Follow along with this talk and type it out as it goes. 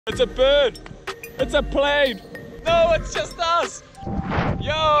It's a bird. It's a plane. No, it's just us.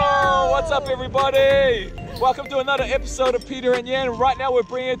 Yo, what's up everybody? Welcome to another episode of Peter and Yan. Right now we're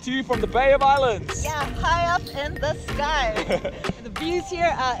bringing it to you from the Bay of Islands. Yeah, high up in the sky. The views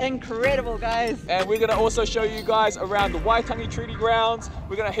here are incredible, guys. And we're gonna also show you guys around the Waitangi Treaty Grounds.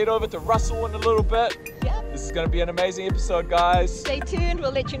 We're gonna head over to Russell in a little bit. Yep. This is gonna be an amazing episode, guys. Stay tuned,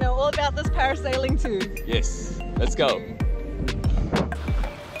 we'll let you know all about this parasailing too. Yes, let's go.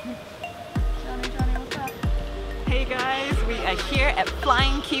 Hey guys, we are here at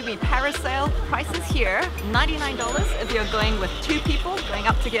Flying Kiwi Parasail. Price is here, $99 if you're going with two people, going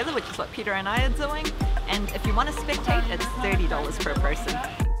up together, which is what Peter and I are doing. And if you want to spectate, it's $30 per person.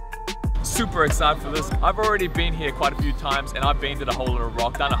 Super excited for this. I've already been here quite a few times and I've been to the Hole in a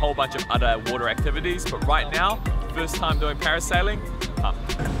Rock, done a whole bunch of other water activities, but right now, first time doing parasailing.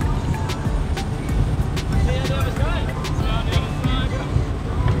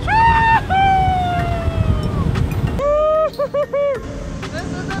 This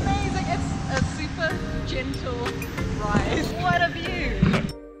is amazing. It's a super gentle ride. What a view!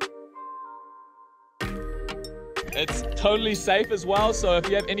 It's totally safe as well, so if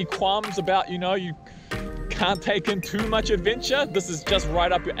you have any qualms about, you can't take in too much adventure, this is just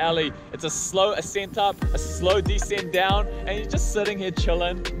right up your alley. It's a slow ascent up, a slow descent down, and you're just sitting here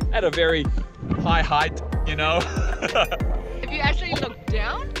chilling at a very high height, If you actually look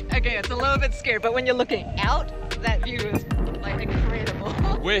down, okay, it's a little bit scary, but when you're looking out, that view is like incredible.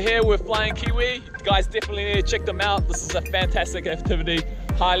 We're here with Flying Kiwi. You guys definitely need to check them out. This is a fantastic activity.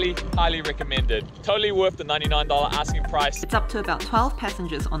 Highly, highly recommended. Totally worth the $99 asking price. It's up to about 12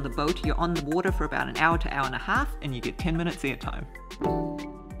 passengers on the boat. You're on the water for about an hour to hour and a half, and you get 10 minutes airtime.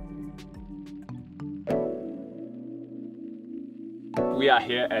 We are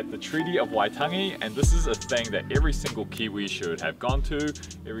here at the Treaty of Waitangi, and this is a thing that every single Kiwi should have gone to.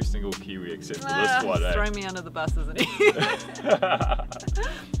 Every single Kiwi except for this one. He's throwing me under the bus, isn't he?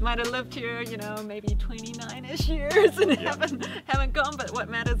 Might have lived here, maybe 29-ish years and haven't gone, but what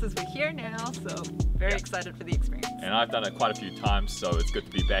matters is we're here now, so very excited for the experience. And I've done it quite a few times, so it's good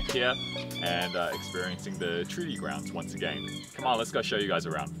to be back here and experiencing the Treaty Grounds once again. Come on, let's go show you guys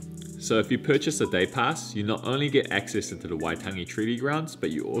around. So if you purchase a day pass, you not only get access into the Waitangi Treaty Grounds,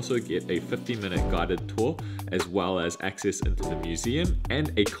 but you also get a 50-minute guided tour, as well as access into the museum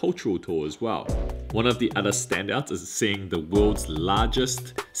and a cultural tour as well. One of the other standouts is seeing the world's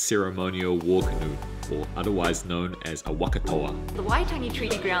largest ceremonial war canoe, or otherwise known as a waka taua. The Waitangi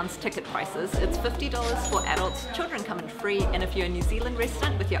Treaty Grounds ticket prices, it's $50 for adults, children come in free, and if you're a New Zealand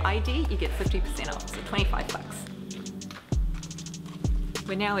resident with your ID, you get 50% off, so $25.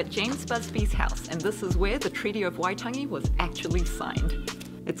 We're now at James Busby's house, and this is where the Treaty of Waitangi was actually signed.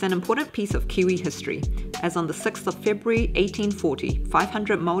 It's an important piece of Kiwi history, as on the 6th of February 1840,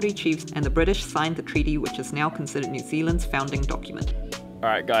 500 Maori Chiefs and the British signed the treaty, which is now considered New Zealand's founding document.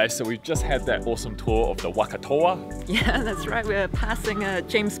 Alright guys, so we've just had that awesome tour of the waka taua. Yeah, that's right. We're passing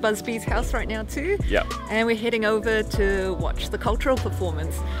James Busby's house right now too. Yep. And we're heading over to watch the cultural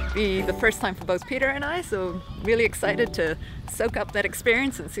performance. Be the first time for both Peter and I, so really excited to soak up that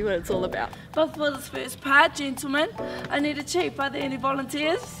experience and see what it's all about. But for this first part, gentlemen, I need a chief. Are there any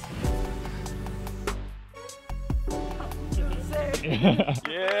volunteers?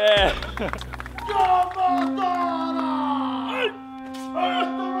 Yeah!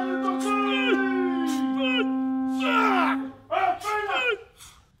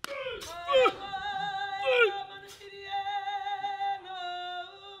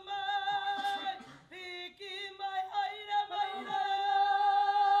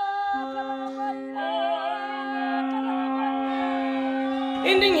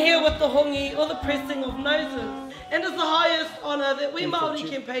 Ending here with the hongi, or the pressing of noses, and is the highest honour that we Māori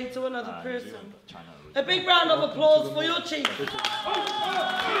can pay to another person. A big round of applause for your chief.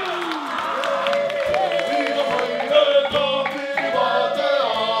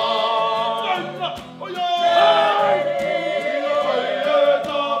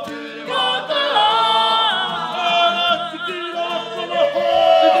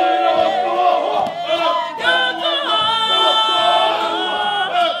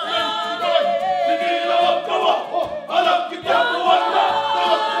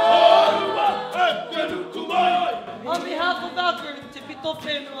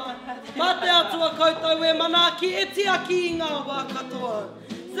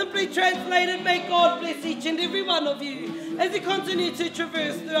 Simply translated, may God bless each and every one of you as you continue to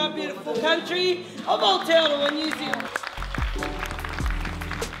traverse through our beautiful country of Aotearoa, New Zealand.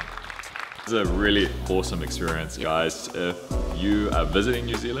 It's a really awesome experience, guys. If you are visiting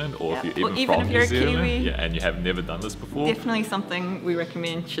New Zealand, or if you're even from New Zealand, and you have never done this before. Definitely something we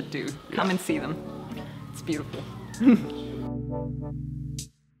recommend should do. Come and see them. It's beautiful.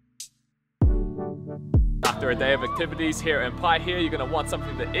 After a day of activities here in Paihia, you're going to want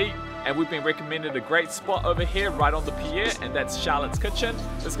something to eat, and we've been recommended a great spot over here right on the pier, and that's Charlotte's Kitchen.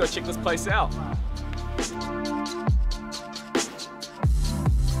 Let's go check this place out.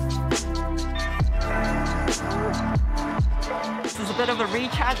 This is a bit of a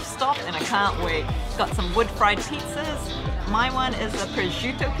recharge stop and I can't wait. Got some wood fried pizzas. My one is a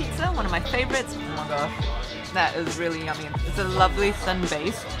prosciutto pizza, one of my favorites. Oh my gosh, that is really yummy. It's a lovely thin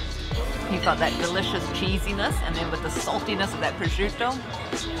base. You've got that delicious cheesiness, and then with the saltiness of that prosciutto.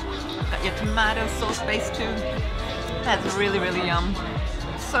 Got your tomato sauce base too. That's really, really yum.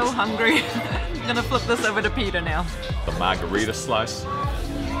 So hungry. I'm gonna flip this over to Peter now. The margarita slice.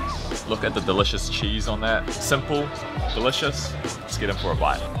 Look at the delicious cheese on that. Simple, delicious. Let's get in for a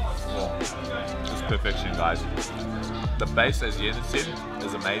bite. Oh, just perfection, guys. The base, as Yen said,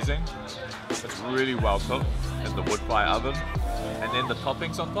 is amazing. It's really well cooked in the wood fire oven. And then the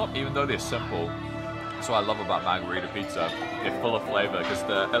toppings on top, even though they're simple, that's what I love about margarita pizza. They're full of flavor because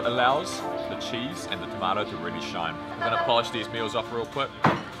it allows the cheese and the tomato to really shine. We're gonna polish these meals off real quick.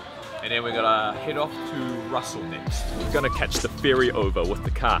 And then we're gonna head off to Russell next. We're gonna catch the ferry over with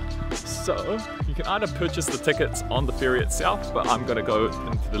the car. So you can either purchase the tickets on the ferry itself, but I'm gonna go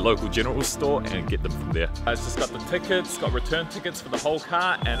into the local general store and get them from there. I just got the tickets, got return tickets for the whole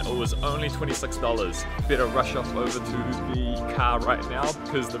car, and it was only $26. Better rush off over to the car right now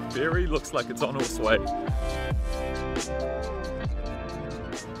because the ferry looks like it's on its way.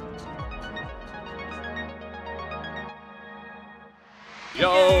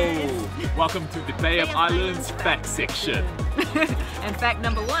 Yo! Welcome to the Bay of Islands fact section. And fact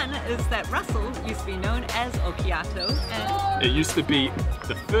number one is that Russell used to be known as Okiato, and it used to be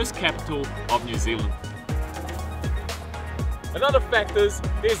the first capital of New Zealand. Another fact is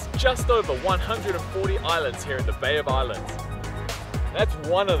there's just over 140 islands here in the Bay of Islands. That's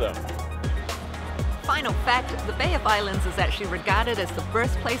one of them. Final fact, the Bay of Islands is actually regarded as the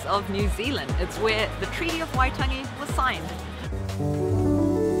birthplace of New Zealand. It's where the Treaty of Waitangi was signed.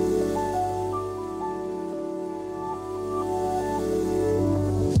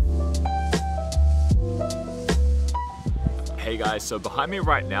 Hey guys, so behind me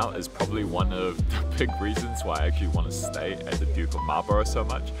right now is probably one of the big reasons why I actually want to stay at the Duke of Marlborough so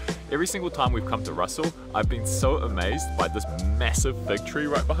much. Every single time we've come to Russell, I've been so amazed by this massive fig tree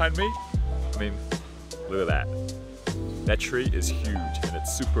right behind me. I mean, look at that. That tree is huge and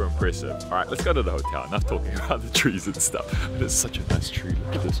it's super impressive. Alright, let's go to the hotel. Enough talking about the trees and stuff. But it's such a nice tree.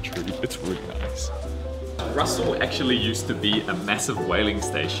 Look at this tree. It's really nice. Russell actually used to be a massive whaling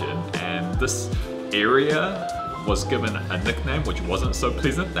station, and this area was given a nickname which wasn't so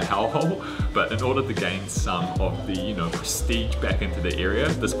pleasant, the hellhole, but in order to gain some of the, prestige back into the area,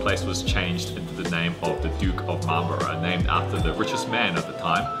 this place was changed into the name of the Duke of Marlborough, named after the richest man at the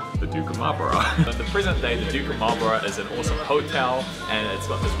time, the Duke of Marlborough. In the present day, the Duke of Marlborough is an awesome hotel, and it's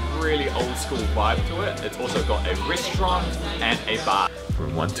got this really old school vibe to it. It's also got a restaurant and a bar.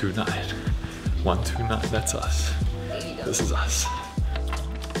 Room 129. 129, that's us. This is us.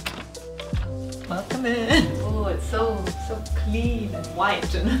 Welcome in. Oh, it's so clean and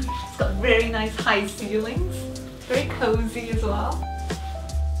white, and it's got very nice high ceilings. Very cozy as well.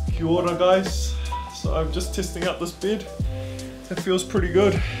 Kia ora guys. So I'm just testing out this bed. It feels pretty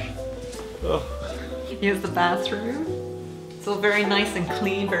good. Oh. Here's the bathroom. It's all very nice and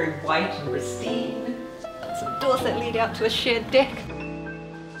clean, very white and pristine. Some doors that lead out to a shared deck.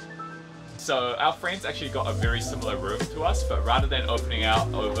 So our friends actually got a very similar room to us, but rather than opening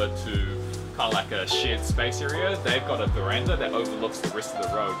out over to kind of like a shared space area, they've got a veranda that overlooks the rest of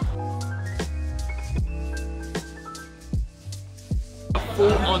the road. A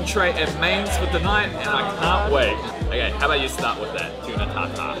full entree and mains for the night, and I can't wait. Okay, how about you start with that tuna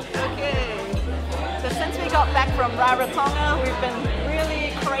tartare? Okay, so since we got back from Rarotonga, we've been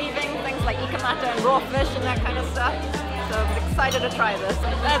really craving things like ikamata and raw fish and that kind of stuff. So I'm excited to try this.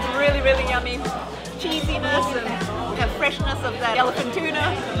 That's really, really yummy. Cheesiness and freshness of that elephant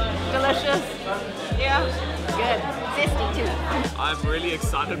tuna. Delicious. Yeah, good. Zesty too. I'm really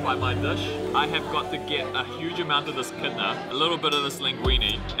excited by my dish. I have got to get a huge amount of this kidna, a little bit of this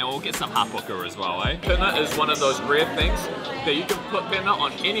linguine, and we'll get some hapuka as well, eh? Kidna is one of those rare things that you can put kidna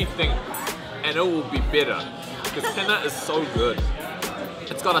on anything and it will be better. Because kidna is so good.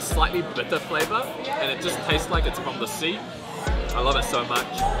 It's got a slightly bitter flavor and it just tastes like it's from the sea. I love it so much.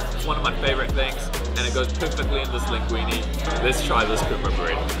 It's one of my favorite things and it goes perfectly in this linguine. Let's try this kumara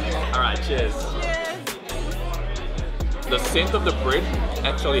bread. Alright, cheers. The scent of the bread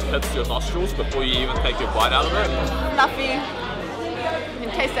actually hits your nostrils before you even take your bite out of it. Fluffy. You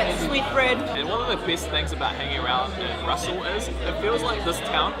can taste that sweet bread. And one of the best things about hanging around in Russell is it feels like this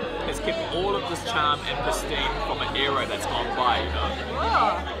town has kept all of this charm and pristine from an era that's gone by, you know?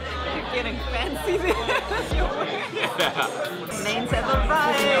 Oh, you're getting fancy there. Yeah. Mains have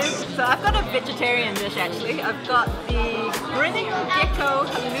arrived. So I've got a vegetarian dish actually. I've got the grinning gecko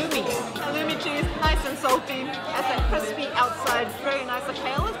halloumi. Halloumi cheese, nice and salty. Has that crispy outside, very nice. The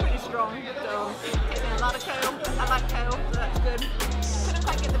kale is pretty strong, so getting a lot of kale. I like kale, so that's good. Couldn't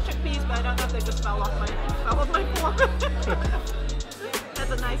quite get the chickpeas, but I don't know if they just fell off my fork.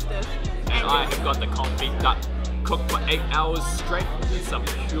 That's a nice dish. And I have got the confit duck cooked for 8 hours straight with some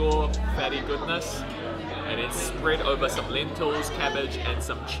pure fatty goodness. And it's spread over some lentils, cabbage, and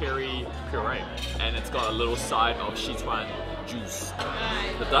some cherry puree. And it's got a little side of Sichuan juice.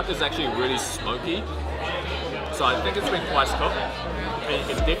 The duck is actually really smoky, so I think it's been twice cooked. And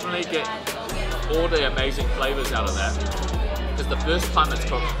you can definitely get all the amazing flavors out of that. Because the first time it's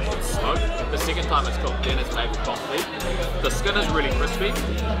cooked, it's smoked. The second time it's cooked, then it's made with confit. The skin is really crispy,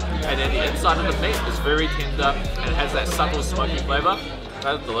 and then the inside of the meat is very tender and has that subtle smoky flavor.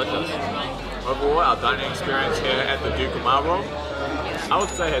 That's delicious. Overall, our dining experience here at the Duke of Marlborough, I would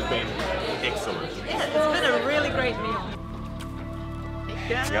say has been excellent. Yeah, it's been a really great meal.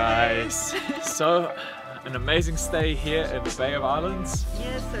 Hey Guys, so an amazing stay here in the Bay of Islands.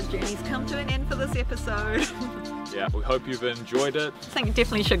 Yes, our journey's come to an end for this episode. Yeah, we hope you've enjoyed it. I think you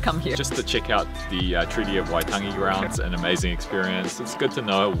definitely should come here. Just to check out the Treaty of Waitangi Grounds, an amazing experience. It's good to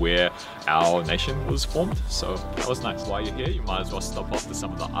know where our nation was formed, so that was nice. While you're here, you might as well stop off to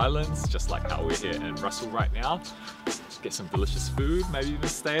some of the islands, just like how we're here in Russell right now. Get some delicious food, maybe even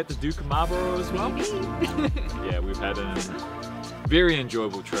stay at the Duke of Marlborough as well. Yeah, we've had a very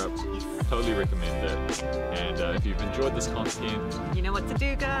enjoyable trip. Totally recommend it. And if you've enjoyed this content, you know what to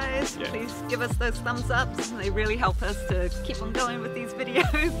do, guys. Yeah. Please give us those thumbs ups. They really help us to keep on going with these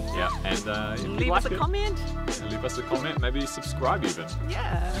videos. yeah, and if you Leave us like a it, comment. leave us a comment, maybe subscribe even.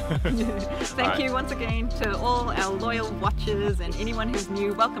 Yeah. Thank you once again to all our loyal watchers and anyone who's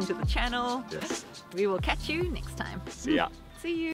new. Welcome to the channel. Yes. We will catch you next time. See ya. See you.